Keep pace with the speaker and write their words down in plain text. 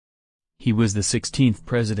He was the 16th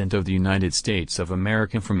President of the United States of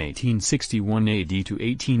America from 1861 AD to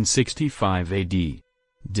 1865 AD.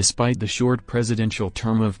 Despite the short presidential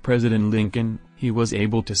term of President Lincoln, he was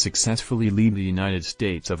able to successfully lead the United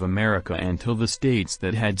States of America until the states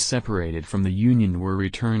that had separated from the Union were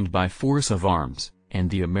returned by force of arms, and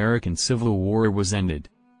the American Civil War was ended.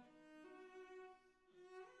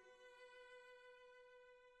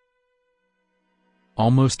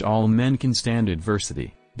 Almost all men can stand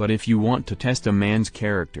adversity, but if you want to test a man's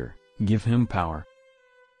character, give him power.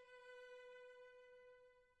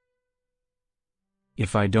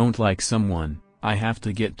 If I don't like someone, I have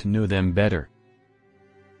to get to know them better.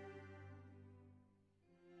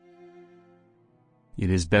 It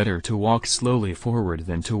is better to walk slowly forward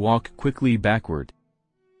than to walk quickly backward.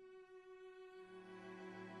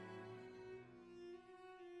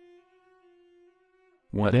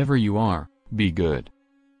 Whatever you are, be good.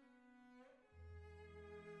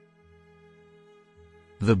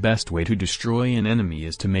 The best way to destroy an enemy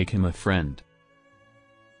is to make him a friend.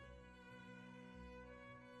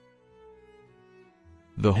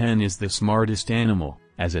 The hen is the smartest animal,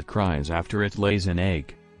 as it cries after it lays an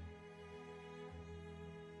egg.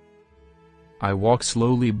 I walk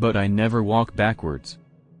slowly but I never walk backwards.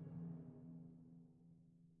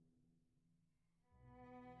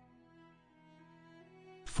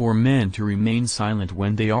 For men to remain silent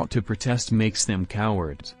when they ought to protest makes them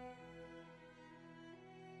cowards.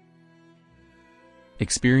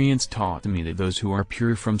 Experience taught me that those who are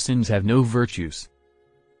pure from sins have no virtues.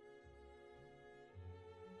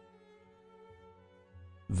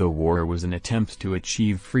 The war was an attempt to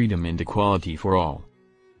achieve freedom and equality for all.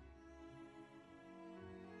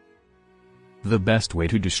 The best way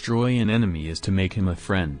to destroy an enemy is to make him a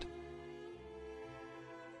friend.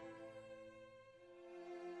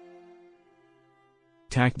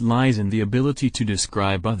 Tact lies in the ability to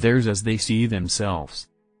describe others as they see themselves.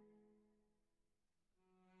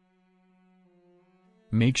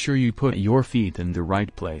 Make sure you put your feet in the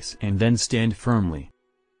right place and then stand firmly.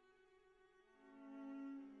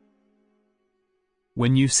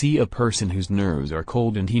 When you see a person whose nerves are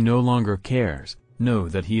cold and he no longer cares, know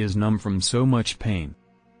that he is numb from so much pain.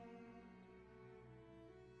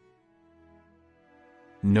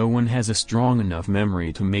 No one has a strong enough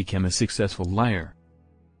memory to make him a successful liar.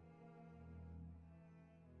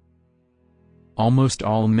 Almost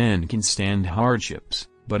all men can stand hardships,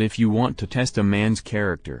 but if you want to test a man's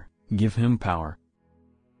character, give him power.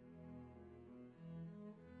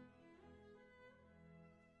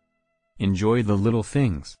 Enjoy the little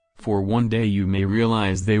things, for one day you may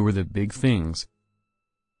realize they were the big things.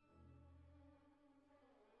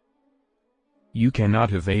 You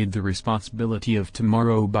cannot evade the responsibility of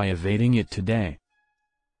tomorrow by evading it today.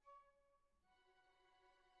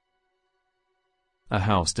 A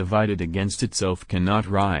house divided against itself cannot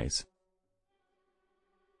rise.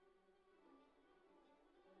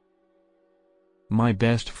 My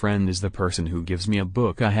best friend is the person who gives me a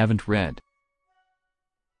book I haven't read.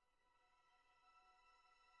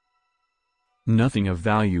 Nothing of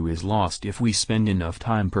value is lost if we spend enough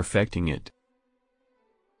time perfecting it.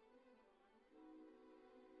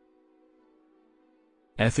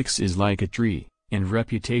 Ethics is like a tree, and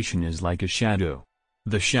reputation is like a shadow.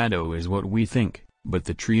 The shadow is what we think, but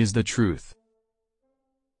the tree is the truth.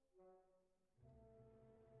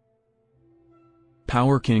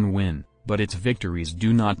 Power can win, but its victories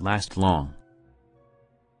do not last long.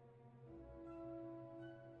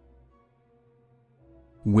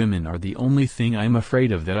 Women are the only thing I'm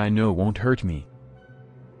afraid of that I know won't hurt me.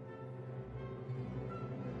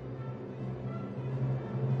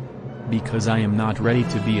 Because I am not ready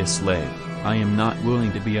to be a slave, I am not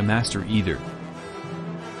willing to be a master either.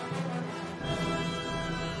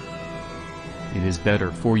 It is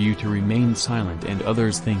better for you to remain silent and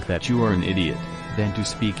others think that you are an idiot, than to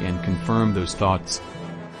speak and confirm those thoughts.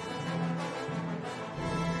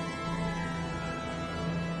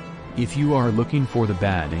 If you are looking for the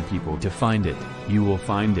bad in people to find it, you will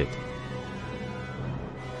find it.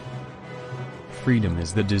 Freedom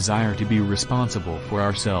is the desire to be responsible for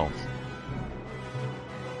ourselves.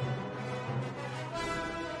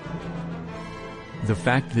 The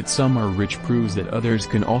fact that some are rich proves that others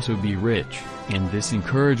can also be rich, and this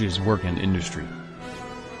encourages work and industry.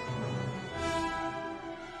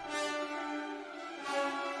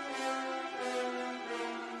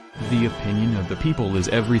 The opinion of the people is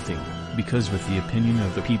everything, because with the opinion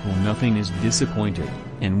of the people nothing is disappointed,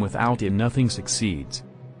 and without it nothing succeeds.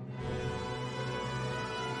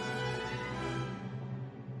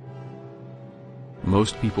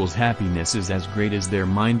 Most people's happiness is as great as their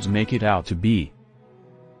minds make it out to be.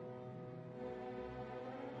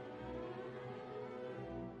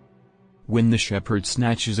 When the shepherd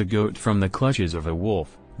snatches a goat from the clutches of a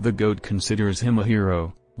wolf, the goat considers him a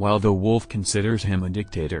hero, while the wolf considers him a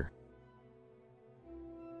dictator.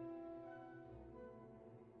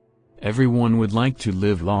 Everyone would like to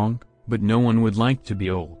live long, but no one would like to be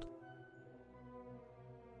old.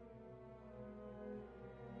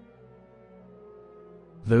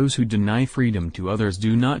 Those who deny freedom to others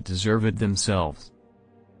do not deserve it themselves.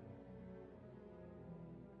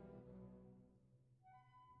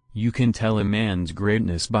 You can tell a man's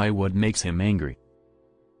greatness by what makes him angry.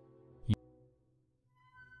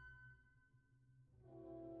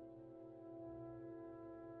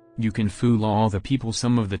 You can fool all the people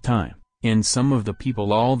some of the time, and some of the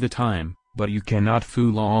people all the time, but you cannot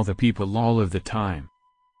fool all the people all of the time.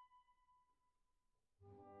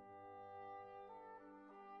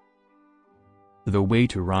 The way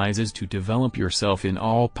to rise is to develop yourself in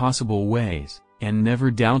all possible ways, and never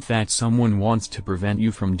doubt that someone wants to prevent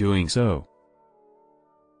you from doing so.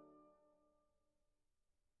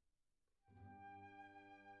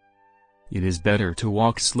 It is better to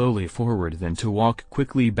walk slowly forward than to walk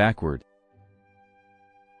quickly backward.